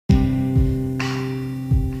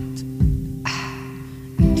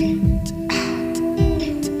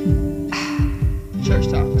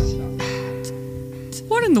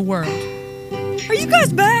world. Are you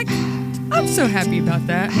guys back? I'm so happy about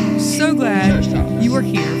that. So glad you are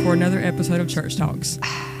here for another episode of Church Talks.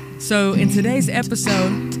 So in today's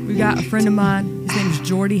episode, we got a friend of mine. His name is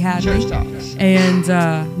Jordy Hadley, and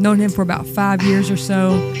known him for about 5 years or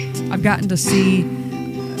so. I've gotten to see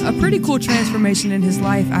a pretty cool transformation in his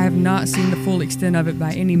life. I have not seen the full extent of it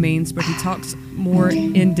by any means, but he talks more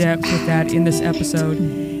in depth with that in this episode.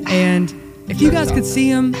 And if you guys could see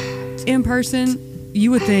him in person, you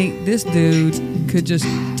would think this dude could just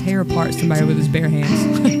tear apart somebody with his bare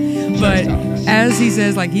hands. But as he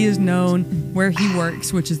says, like, he is known where he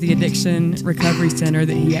works, which is the addiction recovery center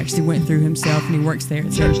that he actually went through himself, and he works there.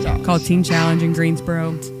 It's called Teen Challenge in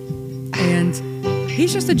Greensboro. And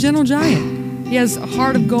he's just a gentle giant. He has a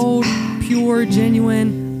heart of gold, pure,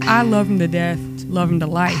 genuine. I love him to death, love him to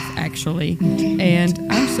life, actually. And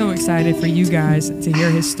I'm so excited for you guys to hear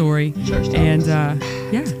his story. And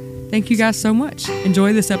yeah, thank you guys so much.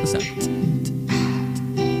 Enjoy this episode.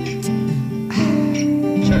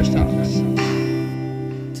 Church Talks.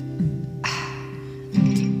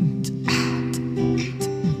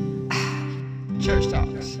 Church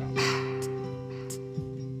Talks.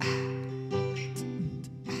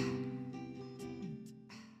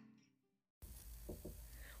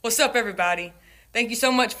 What's up, everybody? Thank you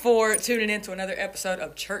so much for tuning in to another episode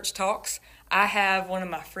of Church Talks. I have one of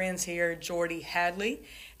my friends here, Jordy Hadley,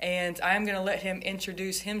 and I'm going to let him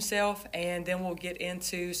introduce himself, and then we'll get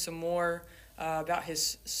into some more about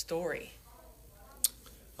his story.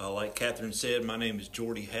 Like Catherine said, my name is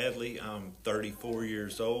Jordy Hadley. I'm 34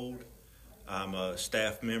 years old. I'm a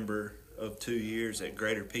staff member of 2 years at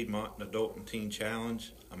Greater Piedmont Adult and Teen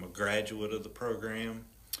Challenge. I'm a graduate of the program.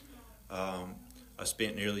 I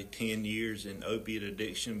spent nearly 10 years in opiate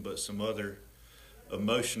addiction, but some other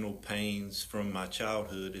emotional pains from my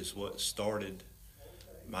childhood is what started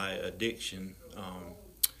my addiction.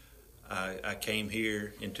 I came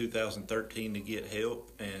here in 2013 to get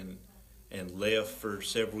help and left for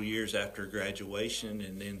several years after graduation,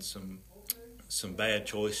 and then some bad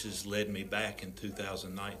choices led me back in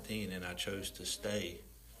 2019, and I chose to stay.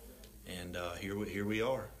 And here we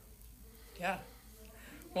are. Yeah.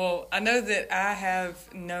 Well, I know that I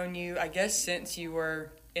have known you, I guess, since you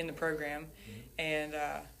were in the program. And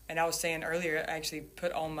I was saying earlier, I actually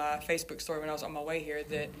put on my Facebook story when I was on my way here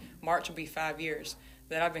that March will be 5 years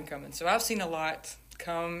that I've been coming. So I've seen a lot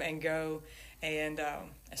come and go, and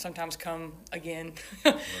sometimes come again.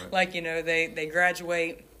 Right. Like, you know, they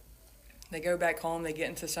graduate, they go back home, they get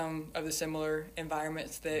into some of the similar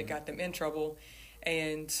environments that got them in trouble,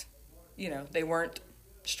 and, you know, they weren't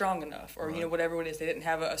strong enough, or, you know, whatever it is, they didn't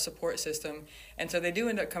have a support system, and so they do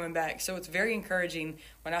end up coming back. So it's very encouraging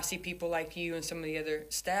when I see people like you and some of the other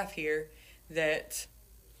staff here that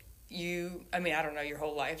I don't know your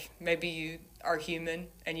whole life. Maybe you are human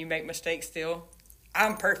and you make mistakes still.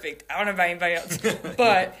 I'm perfect. I don't know about anybody else,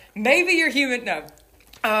 but maybe you're human. No,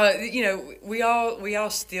 you know, we all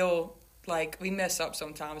still, like, we mess up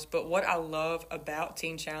sometimes. But what I love about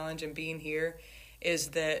Teen Challenge and being here is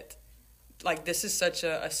that, like, this is such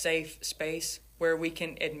a safe space where we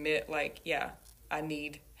can admit, like, yeah, I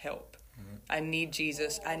need help. Mm-hmm. I need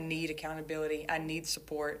Jesus. I need accountability. I need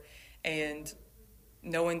support. And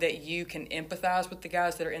knowing that you can empathize with the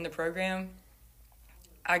guys that are in the program,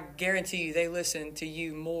 I guarantee you they listen to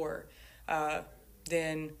you more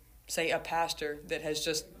than, say, a pastor that has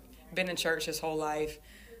just been in church his whole life,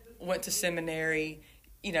 went to seminary,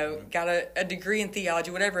 you know, got a degree in theology,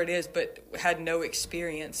 whatever it is, but had no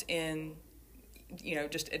experience in, you know,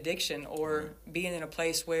 just addiction or being in a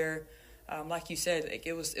place where, like you said, like,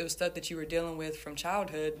 it was stuff that you were dealing with from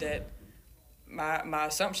childhood that my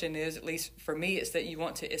assumption is, at least for me, it's that you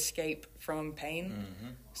want to escape from pain.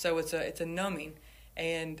 Mm-hmm. So it's a numbing.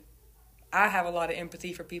 And I have a lot of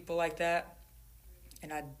empathy for people like that.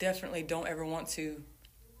 And I definitely don't ever want to,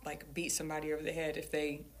 like, beat somebody over the head if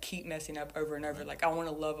they keep messing up over and over. Like, I want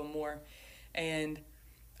to love them more. And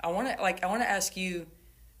I want to ask you,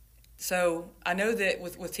 so I know that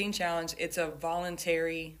with Teen Challenge, it's a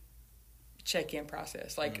voluntary check-in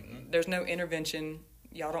process. Like, there's no intervention.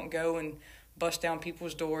 Y'all don't go and bust down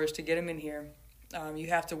people's doors to get them in here. You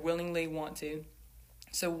have to willingly want to.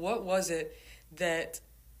 So what was it that,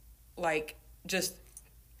 like, just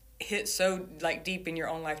hit so, like, deep in your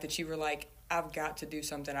own life that you were like, I've got to do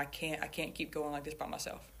something. I can't keep going like this by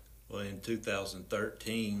myself? Well, in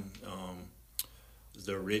 2013, was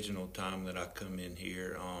the original time that I come in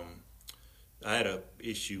here. I had a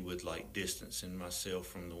issue with, like, distancing myself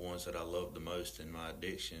from the ones that I loved the most in my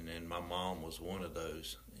addiction, and my mom was one of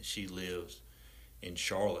those. She lives in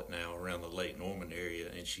Charlotte now, around the Lake Norman area,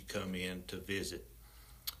 and she come in to visit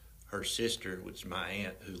her sister, which is my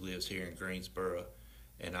aunt who lives here in Greensboro,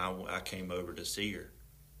 and I came over to see her.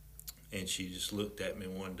 And she just looked at me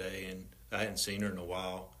one day, and I hadn't seen her in a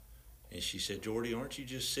while. And she said, "Jordy, aren't you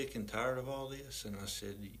just sick and tired of all this?" And I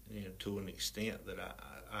said, to an extent that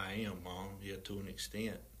I am, Mom. Yeah, to an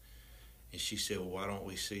extent. And she said, "Well, why don't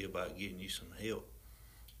we see about getting you some help?"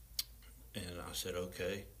 And I said,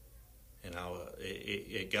 "Okay." And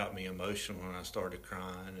it got me emotional, and I started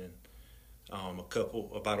crying. And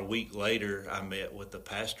about a week later, I met with a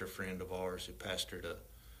pastor friend of ours who pastored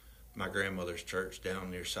my grandmother's church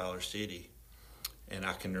down near Siler City. And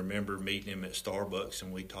I can remember meeting him at Starbucks,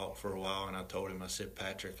 and we talked for a while. And I told him, I said,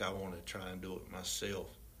 "Patrick, I want to try and do it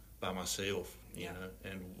by myself, you know."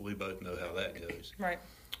 And we both know how that goes. Right.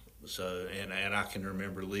 So, and I can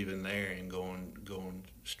remember leaving there and going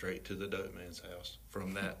straight to the dope man's house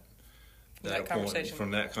from that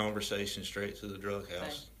conversation straight to the drug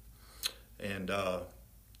house. Same. And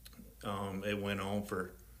it went on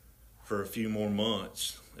for a few more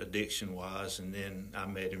months, addiction wise, and then I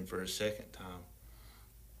met him for a second time.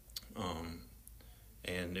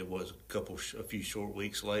 And it was a few short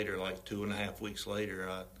weeks later, like 2.5 weeks later,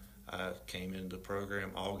 I came into the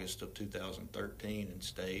program August of 2013 and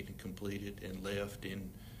stayed and completed and left in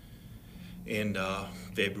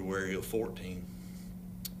February of 14,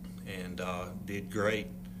 and did great.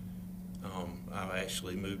 I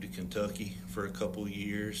actually moved to Kentucky for a couple of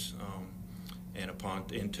years, and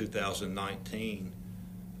in 2019,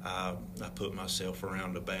 I put myself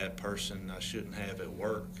around a bad person I shouldn't have at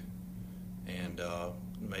work, and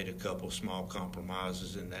made a couple small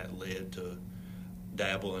compromises, and that led to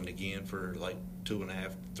dabbling again for like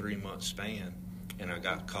 2.5, 3 month span. And I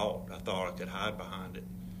got caught. I thought I could hide behind it,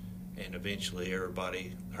 and eventually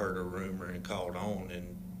everybody heard a rumor and called on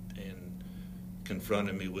and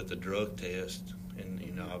confronted me with a drug test.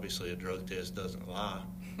 And obviously a drug test doesn't lie.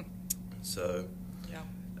 So yeah.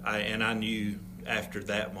 I knew after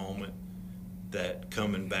that moment that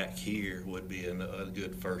coming back here would be a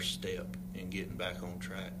good first step in getting back on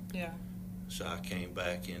track. Yeah. So I came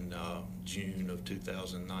back in June of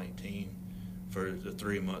 2019 for the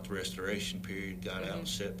 3-month restoration period. Got out in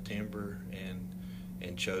September and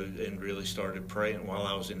really started praying. While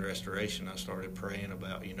I was in restoration, I started praying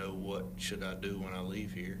about what should I do when I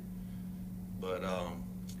leave here. But I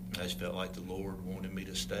just felt like the Lord wanted me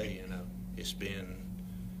to stay. It's been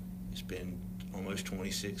almost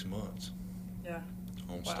 26 months. Yeah.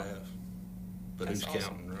 On staff. But That's who's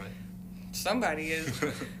awesome. counting, right? Somebody is.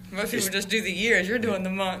 Most people just do the years. You're doing the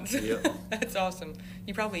months. Yep. That's awesome.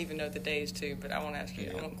 You probably even know the days too, but I won't ask you.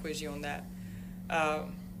 Yep. I won't quiz you on that.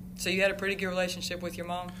 So you had a pretty good relationship with your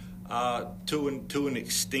mom? To an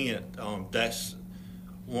extent. That's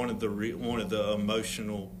one of the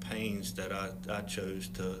emotional pains that I chose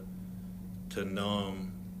to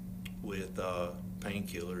numb with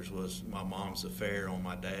painkillers was my mom's affair on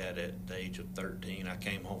my dad at the age of 13. I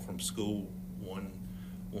came home from school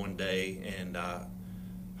one day, and I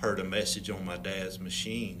heard a message on my dad's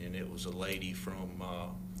machine, and it was a lady from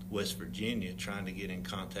West Virginia trying to get in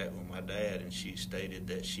contact with my dad, and she stated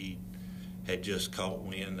that she had just caught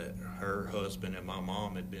wind that her husband and my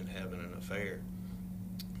mom had been having an affair.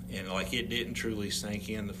 And it didn't truly sink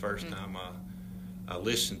in the first time I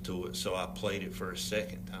listened to it, so I played it for a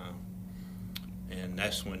second time. And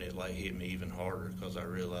that's when it hit me even harder, because I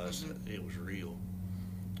realized that it was real.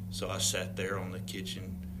 So I sat there on the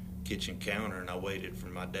kitchen counter, and I waited for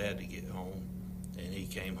my dad to get home. And he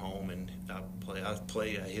came home, and I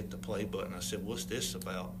hit the play button. I said, "What's this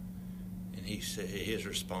about?" And he said, his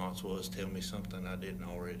response was, "Tell me something I didn't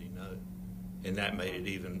already know." And that made it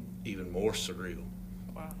even more surreal.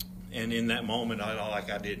 Wow. And in that moment,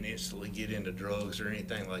 I didn't instantly get into drugs or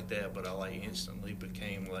anything like that, but I instantly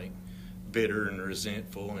became bitter and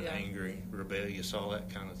resentful and angry, rebellious, all that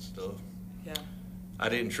kind of stuff. Yeah. I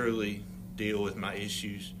didn't truly deal with my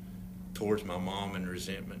issues towards my mom and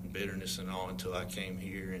resentment and bitterness and all until I came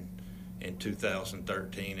here in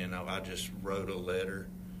 2013, and I just wrote a letter,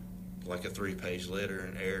 like a 3-page letter,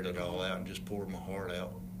 and aired it all out and just poured my heart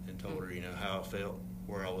out and told her, how I felt,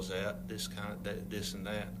 where I was at, this and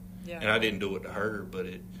that. Yeah. And I didn't do it to hurt her, but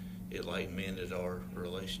it mended our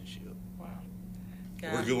relationship. Wow.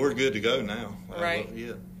 Yeah. We're good to go now. Right.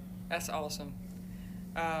 Yeah. That's awesome.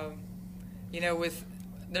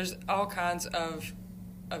 There's all kinds of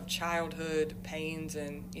childhood pains,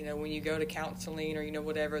 and when you go to counseling or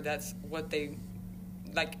whatever, that's what they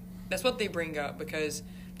bring up, because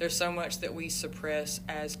there's so much that we suppress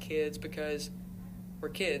as kids because we're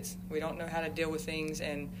kids. We don't know how to deal with things,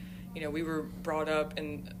 and we were brought up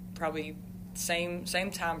in probably same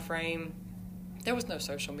time frame there was no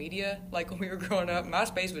social media. Like when we were growing up,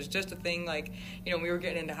 MySpace was just a thing, like, we were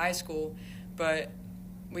getting into high school, but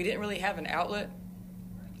we didn't really have an outlet.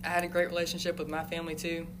 I had a great relationship with my family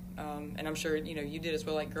too, and I'm sure, you did as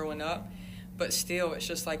well, like growing up, but still, it's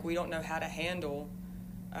just like we don't know how to handle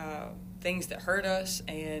things that hurt us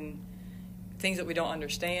and things that we don't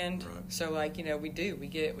understand. Right. So like, we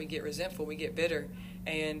get resentful, we get bitter,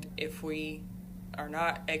 and if we are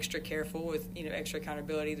not extra careful with, extra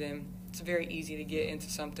accountability, then it's very easy to get into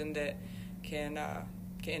something that can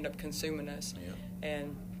end up consuming us. Yeah.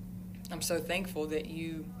 And I'm so thankful that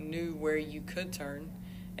you knew where you could turn,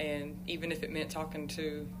 and even if it meant talking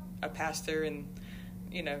to a pastor and,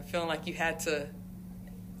 feeling like you had to,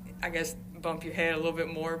 I guess, bump your head a little bit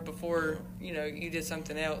more before, you did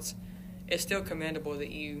something else, it's still commendable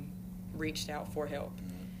that you reached out for help.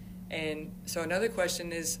 Mm-hmm. And so another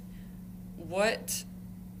question is, what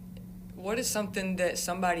is something that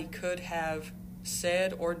somebody could have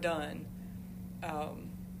said or done,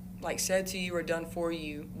 like said to you or done for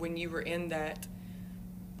you when you were in that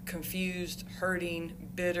confused, hurting,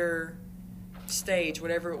 bitter stage,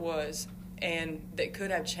 whatever it was, and that could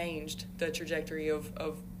have changed the trajectory of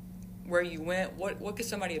where you went? What could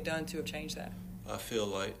somebody have done to have changed that? I feel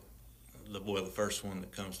like the first one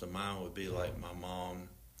that comes to mind would be like my mom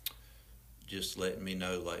just letting me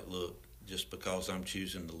know, like, look, just because I'm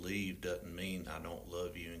choosing to leave doesn't mean I don't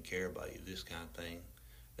love you and care about you, this kind of thing.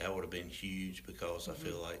 That would have been huge, because I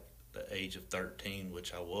feel like the age of 13,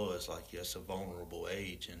 which I was, like, that's a vulnerable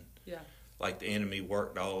age. And like the enemy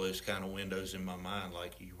worked all those kind of windows in my mind,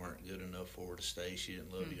 like you weren't good enough for her to stay. She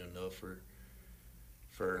didn't love you enough for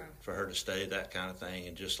her to stay, that kind of thing.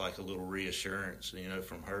 And just like a little reassurance,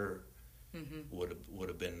 from her would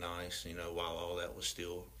have been nice, while all that was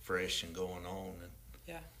still fresh and going on.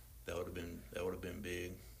 And that would have been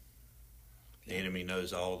big. The enemy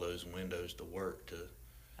knows all those windows to work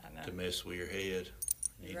to mess with your head.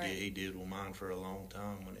 He did with mine for a long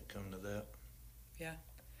time when it come to that. Yeah.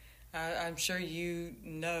 I'm sure you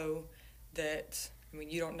know that,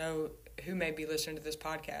 you don't know who may be listening to this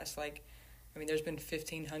podcast. Like, there's been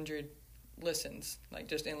 1,500 listens, like,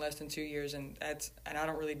 just in less than 2 years, and I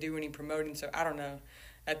don't really do any promoting, so I don't know.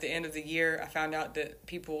 At the end of the year, I found out that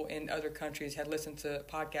people in other countries had listened to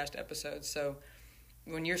podcast episodes. So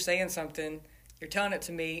when you're saying something, you're telling it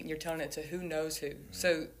to me, and you're telling it to who knows who. Mm-hmm.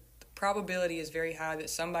 So the probability is very high that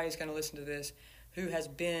somebody's going to listen to this who has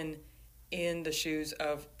been in the shoes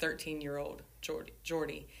of 13-year-old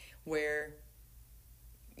Jordy, where,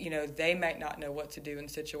 they might not know what to do in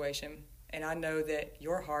the situation. And I know that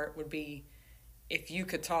your heart would be, if you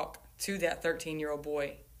could talk to that 13-year-old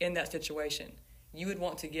boy in that situation, you would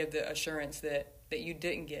want to give the assurance that you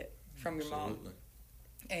didn't get from your mom.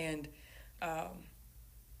 And, I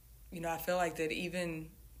feel like that even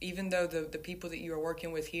though the people that you are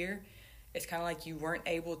working with here, it's kind of like you weren't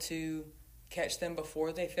able to catch them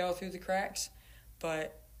before they fell through the cracks,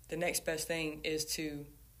 but the next best thing is to,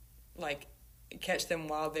 like, catch them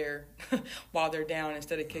while they're down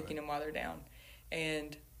instead of kicking them while they're down.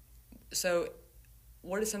 And so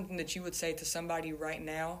what is something that you would say to somebody right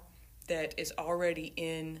now that is already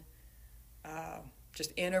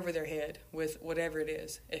just in over their head with whatever it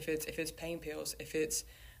is, if it's pain pills, if it's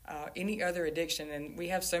any other addiction? And we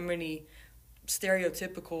have so many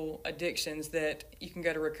stereotypical addictions that you can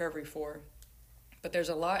go to recovery for, but there's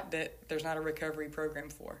a lot that there's not a recovery program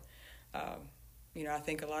for. I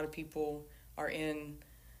think a lot of people are in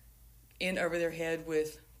over their head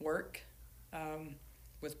with work,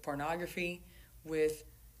 with pornography, with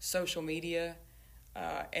social media,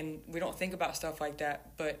 and we don't think about stuff like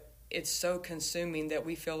that, but it's so consuming that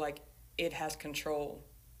we feel like it has control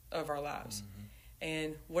of our lives. Mm-hmm.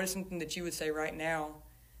 And what is something that you would say right now,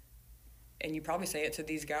 and you probably say it to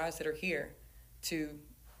these guys that are here, to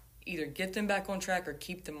either get them back on track or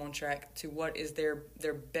keep them on track to what is their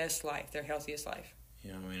best life, their healthiest life?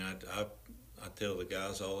 Yeah, I tell the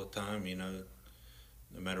guys all the time, no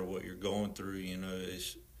matter what you're going through, you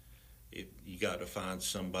got to find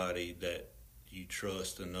somebody that you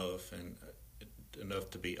trust enough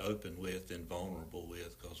to be open with and vulnerable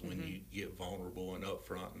with, because when you get vulnerable and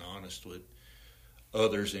upfront and honest with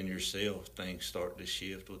others and yourself, things start to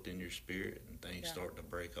shift within your spirit and things start to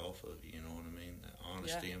break off of you. You know what I mean? That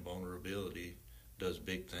honesty and vulnerability does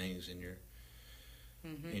big things in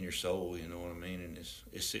your soul. You know what I mean? And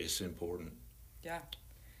it's important. Yeah.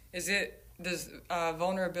 Does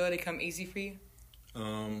vulnerability come easy for you?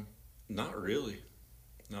 Not really,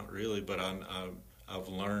 but I've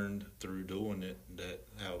learned through doing it that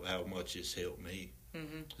how much it's helped me.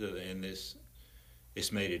 Mm-hmm. And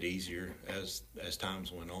it's made it easier as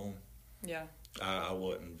times went on. Yeah. I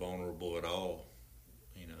wasn't vulnerable at all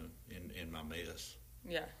in my mess.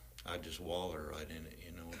 Yeah. I just waller right in it.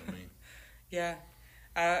 You know what I mean? Yeah.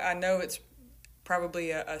 I know it's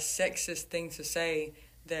probably a sexist thing to say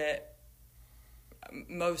that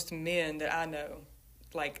most men that I know,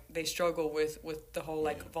 like, they struggle with the whole,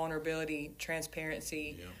 like, vulnerability,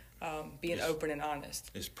 transparency, being open and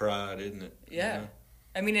honest. It's pride, isn't it? Yeah.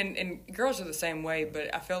 I mean, and girls are the same way,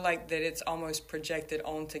 but I feel like that it's almost projected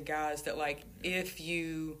onto guys that, like, if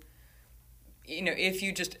you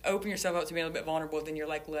just open yourself up to being a little bit vulnerable, then you're,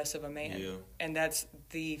 like, less of a man. Yeah. And that's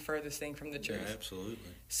the furthest thing from the truth. Yeah, absolutely.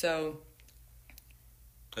 So,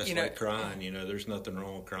 that's like crying. There's nothing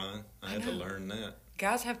wrong with crying. I had to learn that.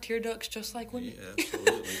 Guys have tear ducts just like women. Yeah,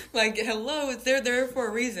 absolutely. Like, hello, they're there for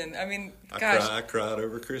a reason. I mean, gosh. I cried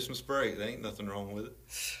over Christmas break. There ain't nothing wrong with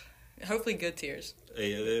it. Hopefully good tears.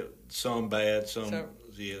 Yeah, some bad, some bad,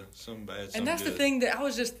 some and that's good. The thing that I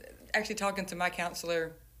was just actually talking to my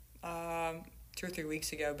counselor 2 or 3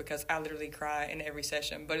 weeks ago, because I literally cry in every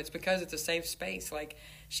session. But it's because it's a safe space. Like,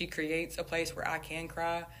 she creates a place where I can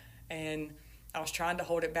cry. And I was trying to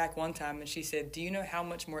hold it back one time, and she said, do you know how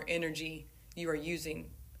much more energy you are using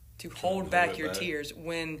to hold back your tears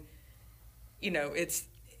when,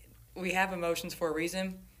 we have emotions for a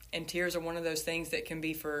reason, and tears are one of those things that can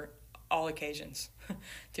be for all occasions.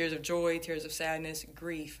 Tears of joy, tears of sadness,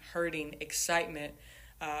 grief, hurting, excitement.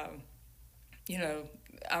 I'm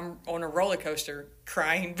on a roller coaster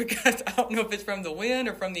crying because I don't know if it's from the wind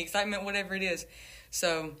or from the excitement, whatever it is.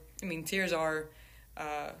 So, I mean, tears are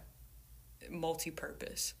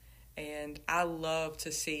multi-purpose. And I love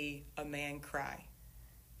to see a man cry,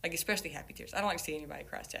 like, especially happy tears. I don't like to see anybody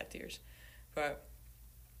cry sad tears. But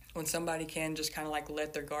when somebody can just kind of, like,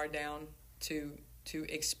 let their guard down to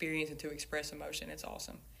experience and to express emotion, it's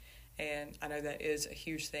awesome. And I know that is a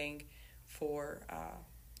huge thing for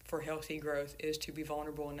healthy growth, is to be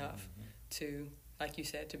vulnerable enough to, like you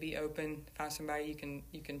said, to be open, find somebody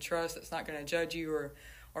you can trust that's not going to judge you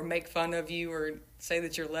or make fun of you or say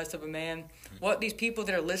that you're less of a man. What these people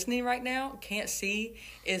that are listening right now can't see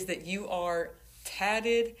is that you are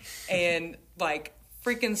tatted and, like,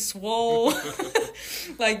 freaking swole.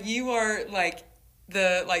 Like, you are, like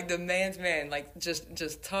the man's man, like,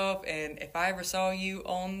 just tough. And if I ever saw you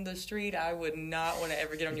on the street, I would not want to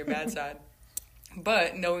ever get on your bad side.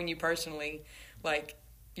 But knowing you personally, like,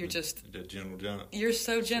 you're just... The gentle giant. You're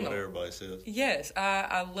so gentle. That's what everybody says. Yes,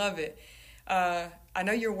 I love it. I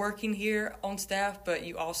know you're working here on staff, but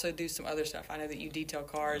you also do some other stuff. I know that you detail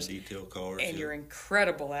cars. And you're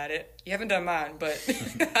incredible at it. You haven't done mine, but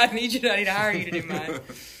I need to hire you to do mine.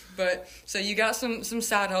 But so you got some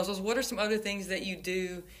side hustles. What are some other things that you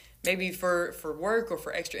do, maybe for work or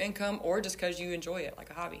for extra income, or just because you enjoy it, like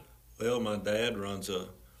a hobby? Well, my dad runs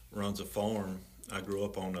a farm. I grew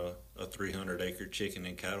up on a 300-acre chicken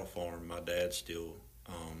and cattle farm. My dad still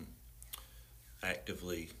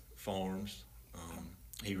actively farms.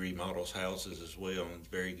 He remodels houses as well, and is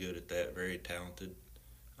very good at that, very talented.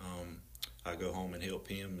 I go home and help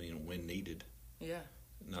him, when needed. Yeah.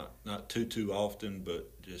 Not too often,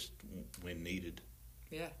 but just when needed.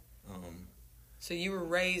 Yeah. So you were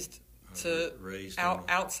raised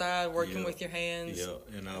outside, working with your hands. Yeah,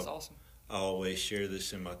 and that's awesome. I always share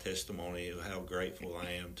this in my testimony of how grateful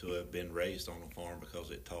I am to have been raised on a farm,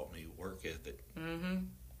 because it taught me work ethic. Mm-hmm.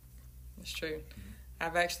 That's true.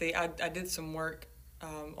 I did some work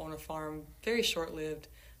on a farm, very short-lived.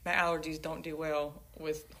 My allergies don't do well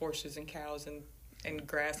with horses and cows and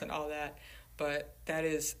grass and all that, but that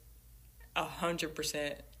is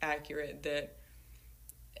 100% accurate. That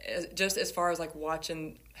just as far as, like,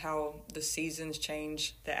 watching how the seasons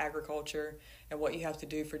change the agriculture and what you have to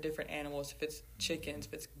do for different animals, if it's chickens,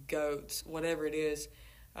 if it's goats, whatever it is,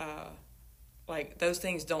 like, those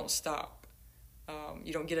things don't stop.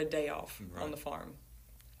 You don't get a day off on the farm.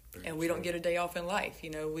 And we don't get a day off in life.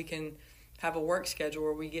 We can have a work schedule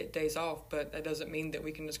where we get days off, but that doesn't mean that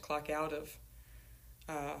we can just clock out of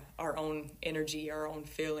our own energy, our own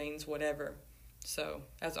feelings, whatever. So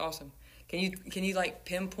that's awesome. Can you like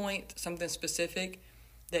pinpoint something specific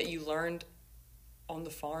that you learned on the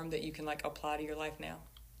farm that you can, like, apply to your life now?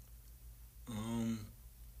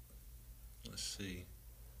 Let's see.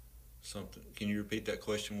 Something. Can you repeat that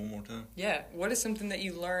question one more time? Yeah. What is something that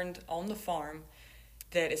you learned on the farm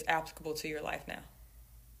that is applicable to your life now?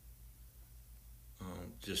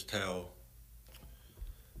 Just how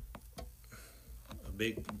a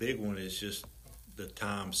big one is just the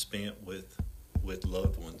time spent with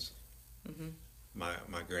loved ones. Mm-hmm.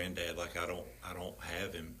 My granddad, like, I don't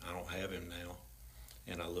have him. I don't have him now,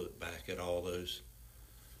 and I look back at all those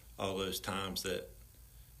times that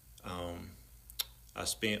I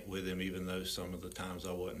spent with him, even though some of the times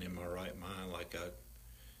I wasn't in my right mind. Like,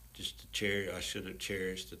 I should have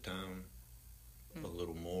cherished the time a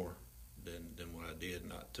little more than what I did,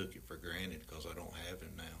 and I took it for granted because I don't have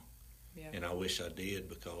him now. Yeah. And I wish I did,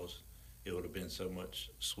 because it would have been so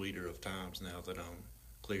much sweeter of times now that I'm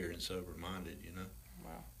clear and sober-minded, you know.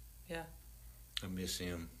 Wow. Yeah. I miss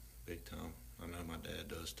him big time. I know my dad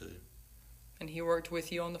does too. And he worked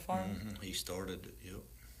with you on the farm? Mm-hmm. He started it, yep.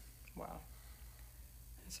 Wow.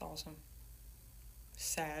 That's awesome.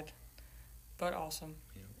 Sad, but awesome.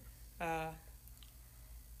 Yep.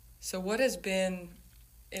 So what has been,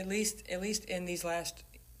 at least in these last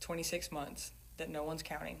 26 months that no one's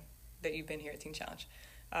counting, that you've been here at Teen Challenge,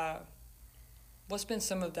 what's been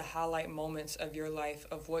some of the highlight moments of your life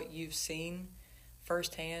of what you've seen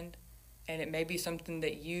firsthand, and it may be something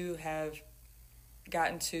that you have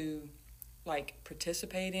gotten to like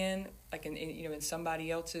participate in, like in somebody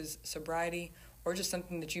else's sobriety, or just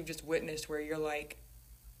something that you've just witnessed where you're like,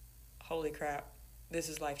 holy crap, this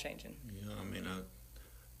is life changing? Yeah, I mean,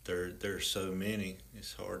 there's so many.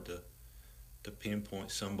 It's hard to pinpoint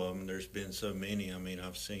some of them. There's been so many. I mean,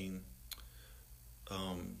 I've seen.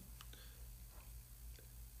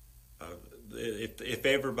 If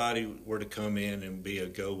everybody were to come in and be a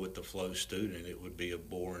go with the flow student, it would be a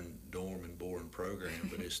boring dorm and boring program.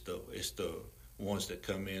 But it's the ones that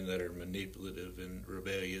come in that are manipulative and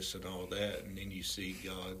rebellious and all that, and then you see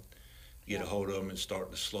God get a hold of them and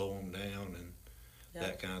start to slow them down and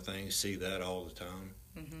that kind of thing. See that all the time.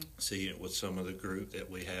 Mm-hmm. See it with some of the group that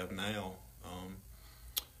we have now.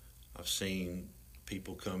 I've seen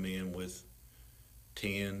people come in with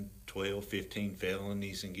 10, 12, 15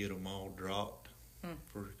 felonies and get them all dropped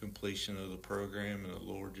for completion of the program, and the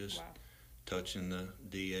Lord just touching the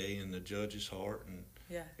DA and the judge's heart, and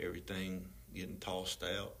everything getting tossed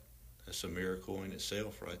out. That's a miracle in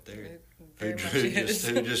itself right there. Who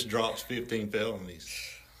just drops 15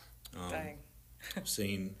 felonies. Dang. I've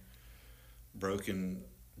seen broken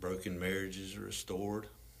marriages restored.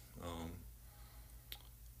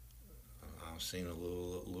 I've seen a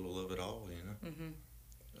little of it all, you know. Mm-hmm.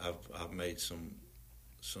 I've made some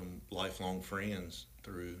lifelong friends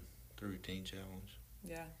through Teen Challenge.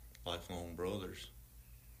 Yeah. Lifelong brothers.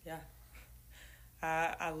 Yeah.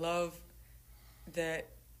 I love that.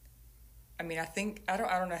 I mean, I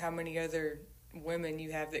don't know how many other women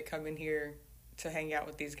you have that come in here to hang out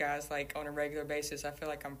with these guys like on a regular basis. I feel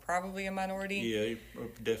like I'm probably a minority. Yeah, you're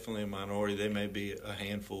definitely a minority. They may be a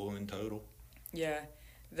handful in total. Yeah.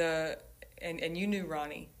 And you knew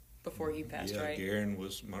Ronnie before he passed, right? Yeah, Garen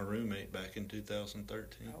was my roommate back in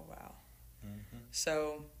 2013. Oh, wow. Mm-hmm.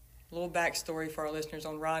 So, a little backstory for our listeners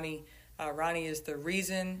on Ronnie. Ronnie is the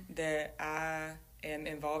reason that I am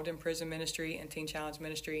involved in prison ministry and Teen Challenge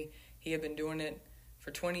ministry. He had been doing it for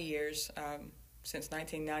 20 years, since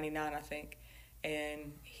 1999, I think.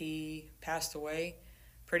 And he passed away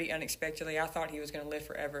pretty unexpectedly. I thought he was going to live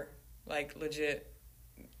forever, like legit.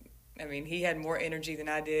 I mean, he had more energy than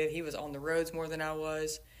I did. He was on the roads more than I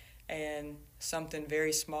was. And something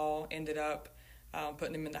very small ended up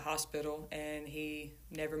putting him in the hospital, and he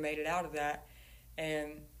never made it out of that.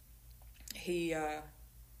 And I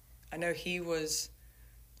know he was,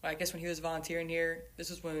 I guess when he was volunteering here, this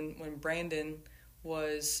was when Brandon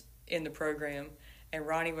was in the program. And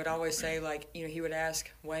Ronnie would always say, like, he would ask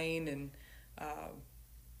Wayne and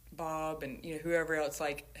Bob and, whoever else,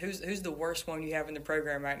 like, who's the worst one you have in the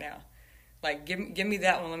program right now? Like, give me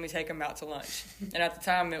that one. Let me take him out to lunch. And at the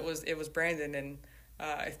time, it was Brandon. And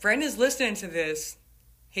if Brandon's listening to this,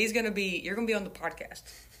 you're gonna be on the podcast.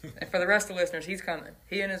 And for the rest of the listeners, he's coming.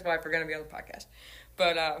 He and his wife are gonna be on the podcast.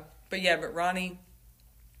 But Ronnie,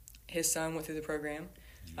 his son went through the program,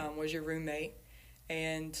 was your roommate,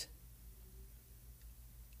 and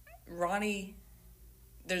Ronnie,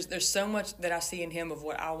 there's so much that I see in him of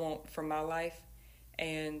what I want from my life,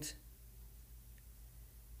 and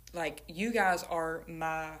like, you guys are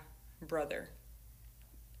my brother,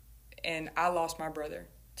 and I lost my brother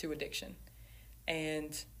to addiction,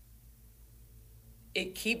 and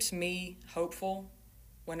it keeps me hopeful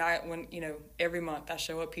when every month I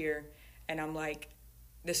show up here and I'm like,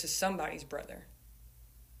 this is somebody's brother,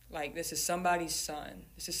 like, this is somebody's son,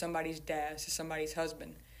 this is somebody's dad, this is somebody's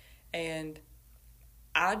husband. And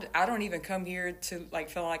I don't even come here to, like,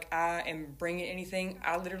 feel like I am bringing anything.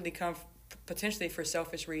 I literally come potentially for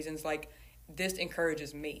selfish reasons. Like, this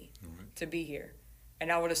encourages me to be here. And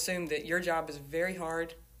I would assume that your job is very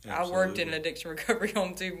hard. Absolutely. I worked in an addiction recovery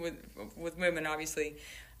home, too, with women, obviously.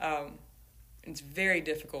 It's very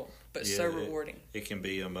difficult, but so rewarding. It can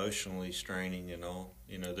be emotionally straining and all.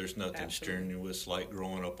 There's nothing strenuous like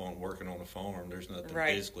working on a farm. There's nothing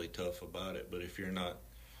physically tough about it. But if you're not...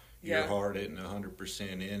 Your heart isn't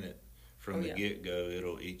 100% in it from the get-go,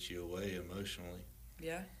 it'll eat you away emotionally.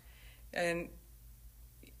 Yeah. And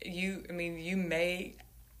you may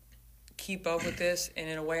keep up with this, and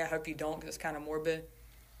in a way I hope you don't, because it's kind of morbid,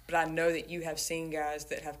 but I know that you have seen guys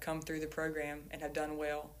that have come through the program and have done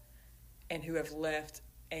well, and who have left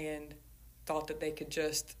and thought that they could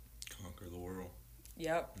just conquer the world.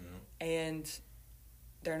 Yep. Yeah. And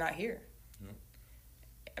they're not here. Yep.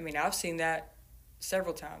 I mean, I've seen that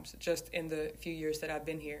several times just in the few years that I've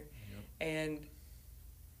been here. Yep. And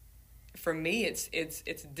for me, it's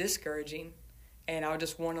discouraging, and I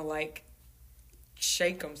just want to like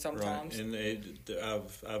shake them sometimes. Right. And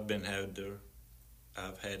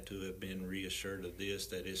I've had to have been reassured of this,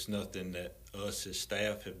 that it's nothing that us as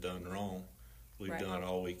staff have done wrong. We've done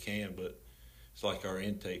all we can, but it's like our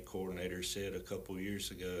intake coordinator said a couple years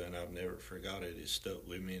ago, and I've never forgot it. It stuck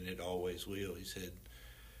with me, and it always will. He said,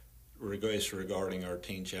 it's regarding our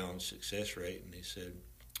Teen Challenge success rate, and he said,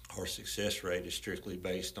 our success rate is strictly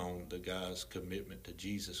based on the guys' commitment to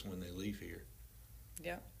Jesus when they leave here.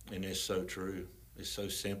 Yeah. And it's so true. It's so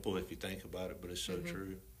simple if you think about it, but it's so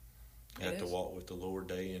true. You have to walk with the Lord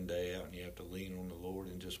day in, day out, and you have to lean on the Lord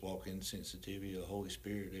and just walk in sensitivity of the Holy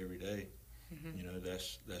Spirit every day. Mm-hmm. You know,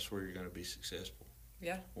 that's where you're going to be successful.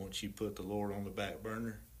 Yeah. Once you put the Lord on the back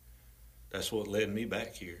burner, that's what led me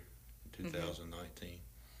back here in 2019.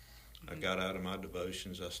 Mm-hmm. I got out of my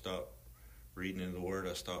devotions. I stopped reading in the Word.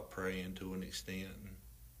 I stopped praying to an extent. And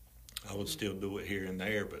I would still do it here and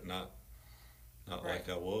there, but not like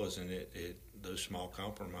I was. And those small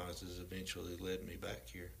compromises eventually led me back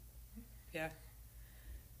here. Yeah.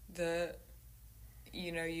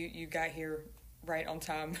 You got here right on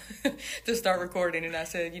time to start recording, and I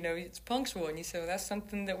said, it's punctual, and you said, well, that's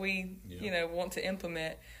something that we, want to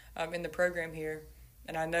implement in the program here.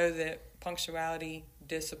 And I know that punctuality,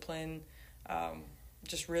 discipline,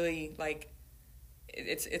 just really like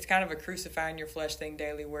it's kind of a crucifying your flesh thing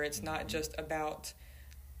daily, where it's not just about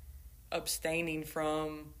abstaining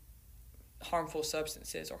from harmful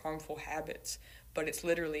substances or harmful habits, but it's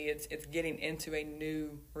literally it's getting into a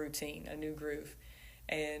new routine, a new groove.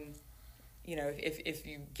 And if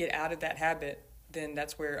you get out of that habit, then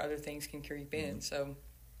that's where other things can creep in. So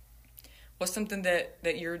what's something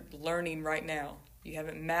that you're learning right now? You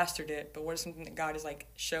haven't mastered it, but what is something that God is like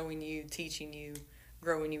showing you, teaching you,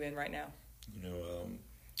 growing you in right now?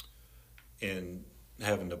 And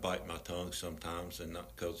having to bite my tongue sometimes, and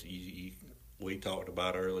not because we talked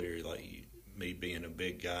about earlier, like me being a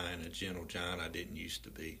big guy and a gentle giant, I didn't used to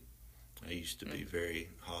be. I used to be very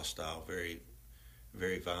hostile, very,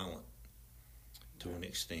 very violent to an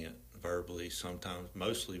extent, verbally, sometimes,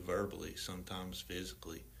 mostly verbally, sometimes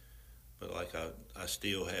physically. But like I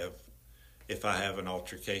still have, if I have an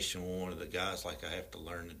altercation with one of the guys, like I have to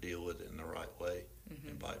learn to deal with it in the right way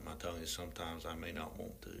and bite my tongue, and sometimes I may not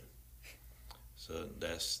want to. So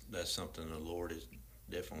that's something the Lord has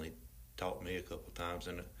definitely taught me a couple times,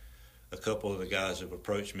 and a couple of the guys have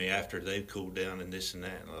approached me after they've cooled down and this and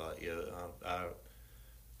that, and like, I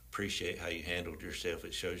appreciate how you handled yourself.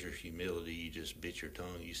 It shows your humility. You just bit your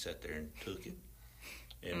tongue. You sat there and took it.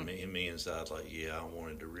 And me inside, like, I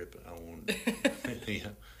wanted to rip it.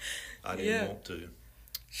 I didn't want to.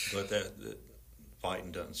 But that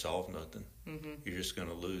fighting doesn't solve nothing. Mm-hmm. You're just going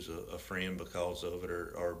to lose a friend because of it,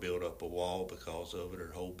 or build up a wall because of it,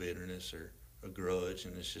 or hold bitterness or a grudge,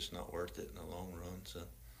 and it's just not worth it in the long run. So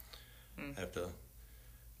I have to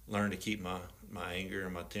learn to keep my anger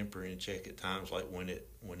and my temper in check at times, like when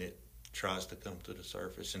it tries to come to the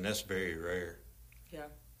surface, and that's very rare. Yeah.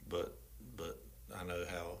 But I know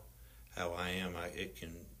how I am. It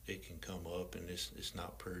can come up, and it's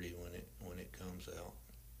not pretty when it comes out.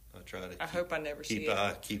 I try to. I hope I never see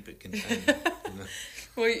it. Keep it contained.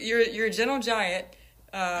 Well, you're a gentle giant,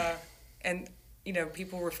 and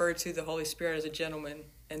people refer to the Holy Spirit as a gentleman,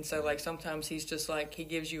 and so like sometimes he's just like he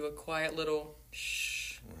gives you a quiet little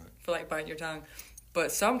shh for like biting your tongue,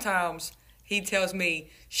 but sometimes he tells me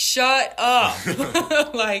shut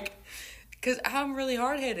up, like because I'm really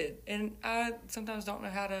hard headed and I sometimes don't know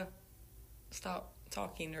how to stop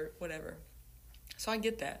talking or whatever. So I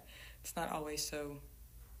get that it's not always so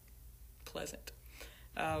pleasant.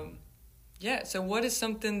 So what is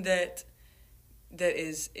something that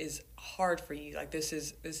is hard for you? Like this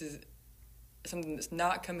is something that's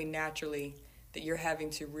not coming naturally that you're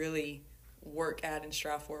having to really work at and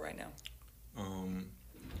strive for right now?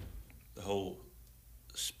 The whole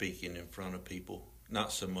speaking in front of people,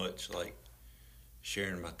 not so much like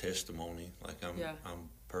sharing my testimony, like I'm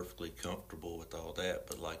perfectly comfortable with all that,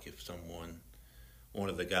 but like if one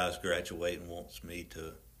of the guys graduating wants me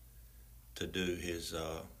to do his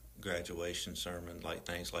graduation sermon, like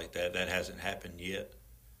things like that hasn't happened yet.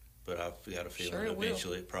 but I've got a feeling Sure it will.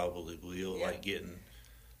 eventually it probably will. Yeah. Like getting,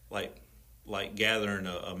 like gathering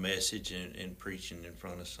a message and preaching in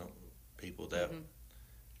front of some people, that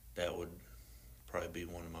would probably be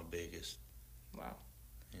one of my biggest. Wow.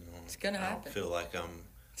 You know, It's gonna I don't happen. feel like I'm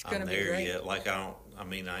gonna be there great. yet. Like I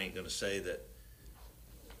ain't gonna say that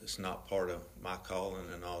it's not part of my calling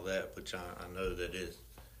and all that, but I know that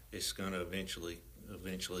it's gonna eventually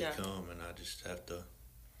Yeah. come, and I just have to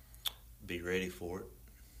be ready for it.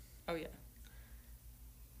 Oh, yeah.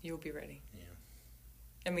 You'll be ready. Yeah.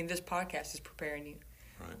 I mean, this podcast is preparing you.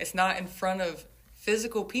 Right. It's not in front of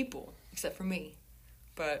physical people, except for me.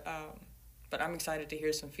 But I'm excited to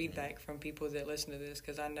hear some feedback from people that listen to this,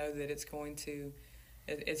 because I know that it's going to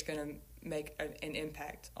make an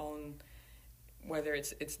impact on whether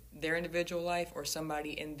it's their individual life or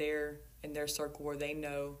somebody in their circle where they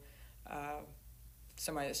know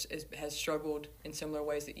somebody has struggled in similar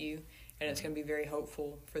ways that you, and it's going to be very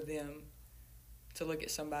hopeful for them to look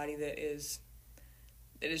at somebody that is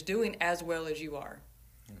doing as well as you are.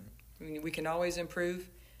 I mean, we can always improve,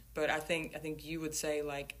 but I think you would say,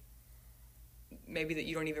 like, maybe that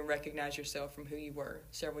you don't even recognize yourself from who you were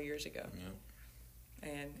several years ago.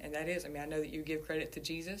 Yeah. And that is, I mean, I know that you give credit to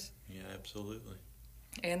Jesus. Yeah, absolutely.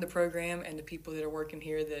 And the program and the people that are working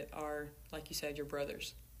here that are, like you said, your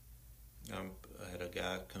brothers. I had a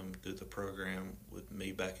guy come through the program with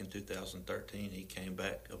me back in 2013. He came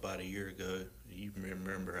back about a year ago. You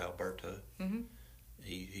remember Alberto? Mm-hmm.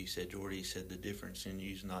 He said, Jordy, he said, the difference in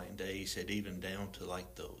you's night and day. He said, even down to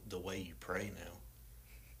like the way you pray now.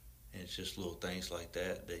 And it's just little things like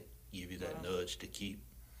that give you that nudge to keep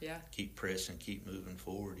pressing, keep moving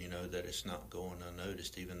forward. You know, that it's not going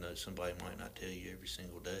unnoticed, even though somebody might not tell you every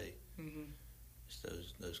single day. Mm-hmm.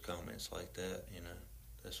 It's those comments like that, you know.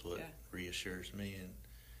 That's what reassures me and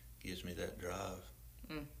gives me that drive.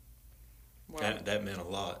 Mm. Wow. That meant a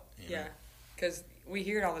lot. You know? Because we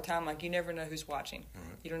hear it all the time, like, you never know who's watching.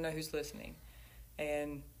 Right. You don't know who's listening.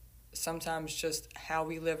 And sometimes just how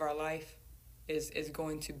we live our life is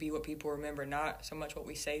going to be what people remember, not so much what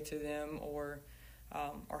we say to them or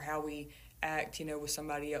how we act, you know, with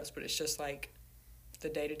somebody else, but it's just like the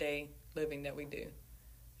day-to-day living that we do.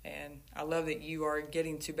 And I love that you are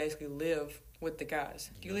getting to basically live with the guys.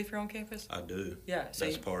 Do you live here on campus? I do. Yeah. So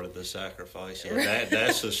that's part of the sacrifice. Yeah,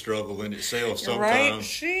 that's a struggle in itself sometimes. Right?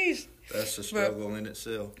 Jeez. That's a struggle in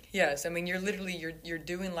itself. Yes. I mean, you're literally, you're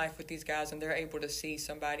doing life with these guys, and they're able to see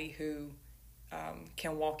somebody who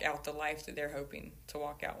can walk out the life that they're hoping to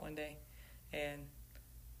walk out one day. And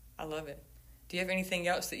I love it. Do you have anything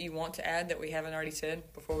else that you want to add that we haven't already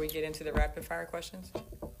said before we get into the rapid fire questions?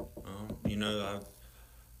 You know,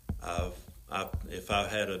 if I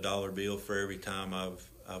had a dollar bill for every time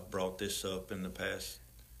I've brought this up in the past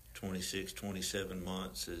 26, 27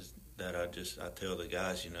 months, is that I tell the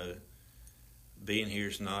guys, you know, being here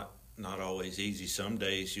is not always easy. Some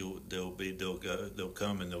days they'll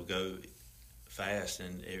come and they'll go fast,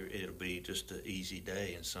 and it'll be just an easy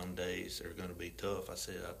day, and some days they're going to be tough. I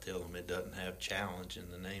tell them it doesn't have challenge in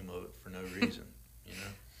the name of it for no reason. You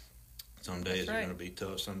know, some days are going to be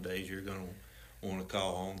tough. Some days you're going to want to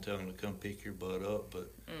call home, tell them to come pick your butt up.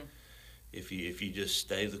 But if you just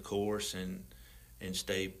stay the course and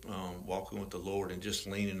stay walking with the Lord and just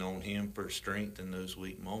leaning on Him for strength in those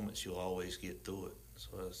weak moments, you'll always get through it.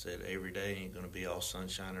 So I said, every day ain't going to be all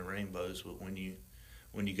sunshine and rainbows, but when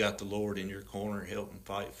you got the Lord in your corner helping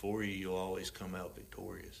fight for you, you'll always come out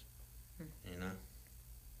victorious. You know?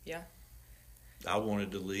 Yeah. I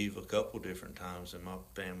wanted to leave a couple different times, and my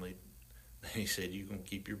family, he said, you're going to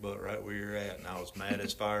keep your butt right where you're at. And I was mad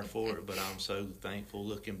as fire for it, but I'm so thankful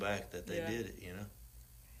looking back that they did it, you know?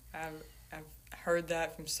 I've heard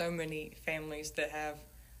that from so many families that have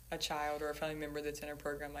a child or a family member that's in a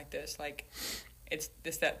program like this. Like,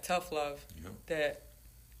 it's that tough love that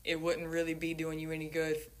it wouldn't really be doing you any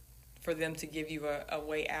good for them to give you a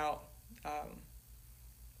way out.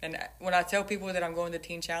 And when I tell people that I'm going to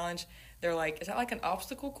Teen Challenge, they're like, is that like an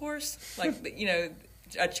obstacle course? Like, you know,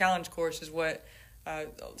 a challenge course is what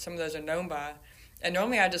some of those are known by. And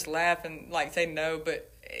normally I just laugh and like say no,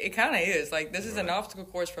 but it kind of is. Like, this is an obstacle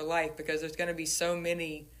course for life, because there's going to be so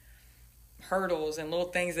many hurdles and little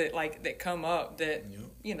things that come up that,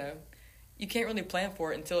 you know, you can't really plan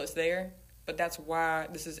for it until it's there. But that's why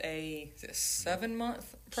this is a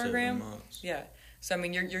 7-month program. 7 months. Yeah. So I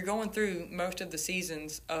mean, you're going through most of the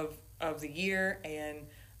seasons of the year, and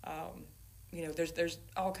you know, there's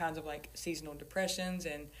all kinds of like seasonal depressions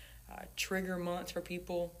and trigger months for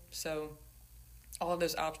people. So all of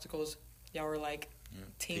those obstacles, y'all were like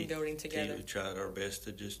team building together. We tried our best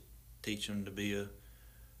to just teach them to be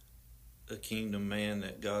a a kingdom man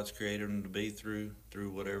that God's created them to be through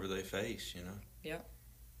whatever they face, you know. Yep.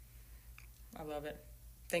 I love it.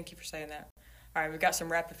 Thank you for saying that. All right, we've got some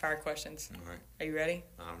rapid fire questions. All right. Are you ready?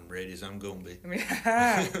 I'm ready as I'm going to be.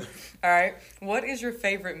 All right. What is your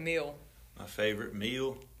favorite meal? My favorite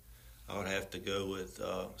meal, I would have to go with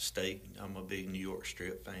steak. I'm a big New York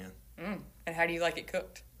strip fan. And how do you like it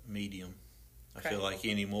cooked? Medium. Okay. I feel like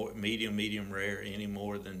any more medium rare, any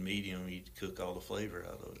more than medium, you'd cook all the flavor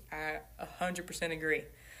out of it. I 100% agree.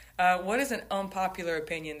 What is an unpopular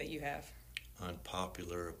opinion that you have?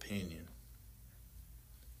 Unpopular opinion.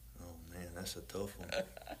 Oh man, that's a tough one.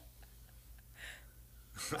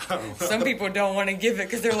 I don't know. Some people don't want to give it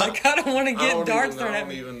because they're like, I don't want to get darts thrown at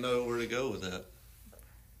me. I don't even know where to go with that.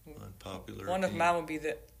 Unpopular One opinion. of mine would be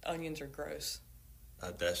that onions are gross.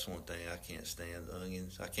 That's one thing I can't stand,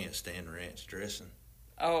 onions. I can't stand ranch dressing.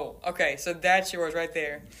 Oh, okay. So that's yours right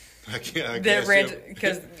there. I That guess ranch,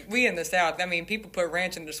 because we in the South, I mean, people put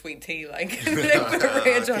ranch in their sweet tea. Like, they put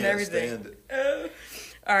ranch on everything. Stand it.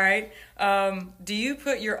 All right. Do you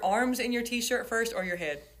put your arms in your T-shirt first or your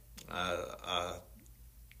head? I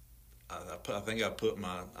think I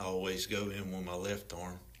always go in with my left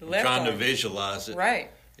arm. Left I'm trying arm. to visualize it. Right.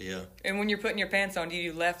 Yeah. And when you're putting your pants on, do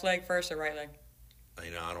you do left leg first or right leg? You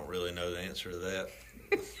know, I don't really know the answer to that.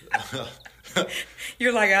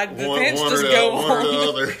 You're like, the One pants or just the- go one on. or the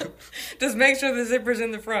other. Just make sure the zipper's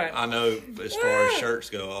in the front. I know as far as shirts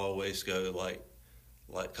go, I always go like,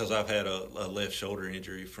 because I've had a left shoulder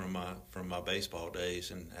injury from my baseball days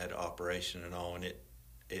and had an operation and all, and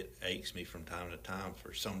it aches me from time to time.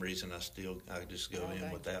 For some reason, I just go in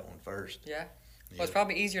with that one first. Yeah. Well, it's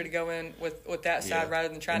probably easier to go in with that side rather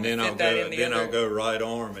than trying to fit I'll that go, in the then other. I'll go right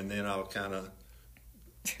arm, and then I'll kind of,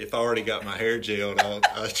 if I already got my hair gelled,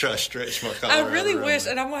 I'll try to stretch my collar. I really out wish,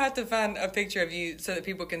 around and I'm going to have to find a picture of you so that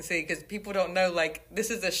people can see, because people don't know, like,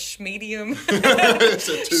 this is a medium It's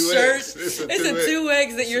a 2X. shirt. It's a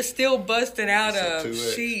 2X that you're still busting out It's a of.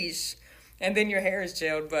 2X. Sheesh. And then your hair is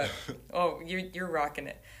gelled, but, you're rocking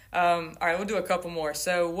it. All right, we'll do a couple more.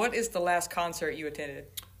 So what is the last concert you attended?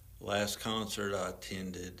 Last concert I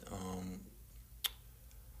attended,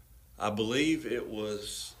 I believe it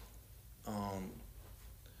was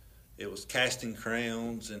Casting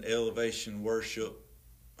Crowns and Elevation Worship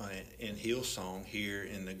in Hillsong here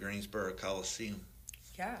in the Greensboro Coliseum.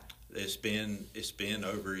 Yeah. It's been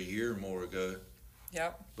over a year or more ago.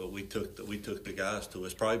 Yep. But we took the guys to it.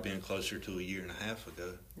 It's probably been closer to a year and a half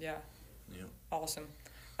ago. Yeah. Yeah. Awesome.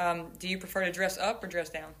 Do you prefer to dress up or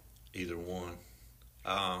dress down? Either one.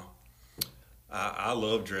 I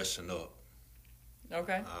love dressing up.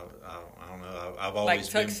 Okay. I don't know. I've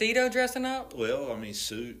always Like tuxedo dressing up? Well, I mean,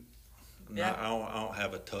 suit. Yeah. I don't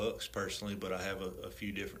have a tux personally, but I have a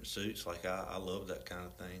few different suits. Like, I love that kind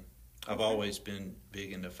of thing. I've always been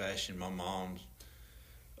big into fashion. My mom's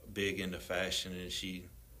big into fashion, and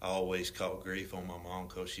I always caught grief on my mom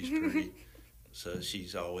because she's pretty. So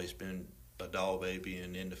she's always been a doll baby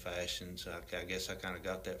and into fashion. So I guess I kind of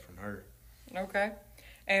got that from her. Okay.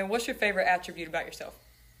 And what's your favorite attribute about yourself?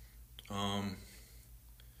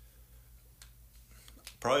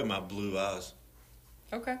 Probably my blue eyes.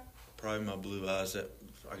 Okay. Probably my blue eyes that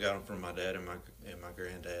I got them from my dad and my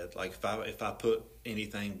granddad. Like if I put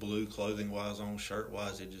anything blue clothing wise on, shirt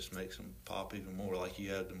wise, it just makes them pop even more. Like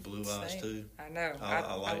you have them blue eyes Same. too. I know.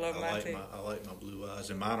 I love mine too. I like my blue eyes,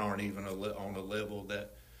 and mine aren't even on the level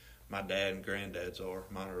that my dad and granddad's are.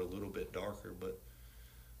 Mine are a little bit darker, but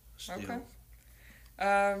still. Okay.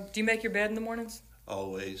 Do you make your bed in the mornings?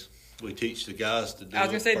 Always. We teach the guys to do it. I was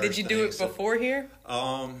gonna say, did you do it first thing. before here?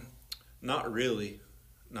 Not really,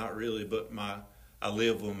 but I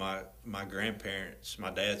live with my grandparents. My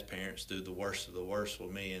dad's parents do the worst of the worst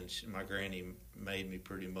with me, and my granny made me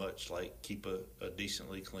pretty much like keep a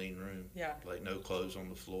decently clean room. Yeah. Like no clothes on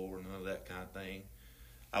the floor, none of that kind of thing.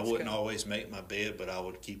 I wouldn't always make my bed, but I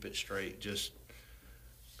would keep it straight just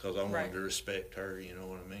because I wanted to respect her. You know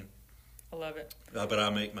what I mean? I love it. But I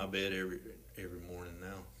make my bed every morning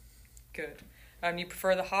now. Good. You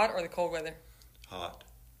prefer the hot or the cold weather? Hot.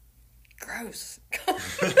 Gross.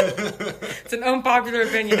 It's an unpopular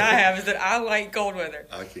opinion I have, is that I like cold weather.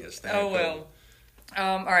 I can't stand Oh, cold. well.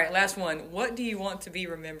 All right, last one. What do you want to be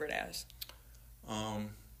remembered as? I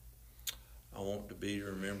want to be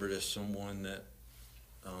remembered as someone that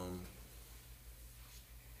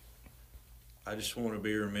I just want to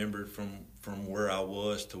be remembered from where I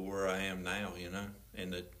was to where I am now, you know,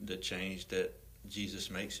 and the change that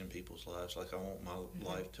Jesus makes in people's lives. Like I want my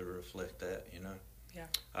life to reflect that, you know. Yeah.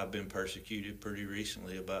 I've been persecuted pretty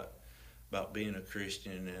recently about being a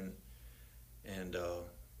Christian, and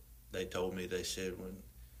they told me, they said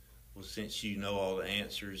well, since you know all the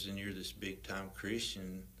answers and you're this big time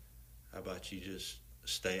Christian, how about you just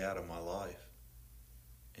stay out of my life?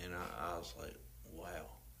 And I was like, wow.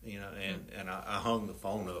 And I hung the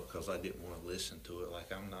phone up because I didn't want to listen to it.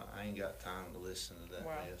 Like, I ain't got time to listen to that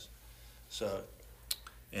mess. So,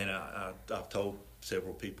 and I've told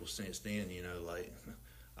several people since then, like,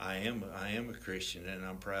 I am a Christian, and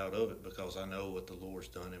I'm proud of it because I know what the Lord's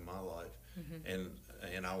done in my life,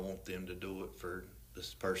 and I want them to do it for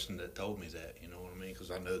this person that told me that. You know what I mean? Because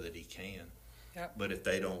I know that He can. Yep. But if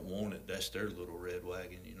they don't want it, that's their little red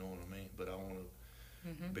wagon. You know what I mean? But I want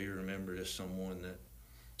to be remembered as someone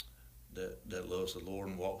that loves the Lord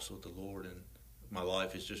and walks with the Lord, and my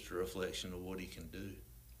life is just a reflection of what He can do.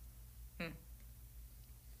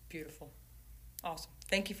 Beautiful. Awesome.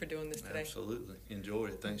 Thank you for doing this today. Absolutely. Enjoyed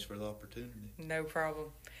it. Thanks for the opportunity. No problem.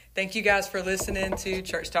 Thank you guys for listening to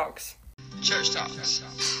Church Talks. Church Talks.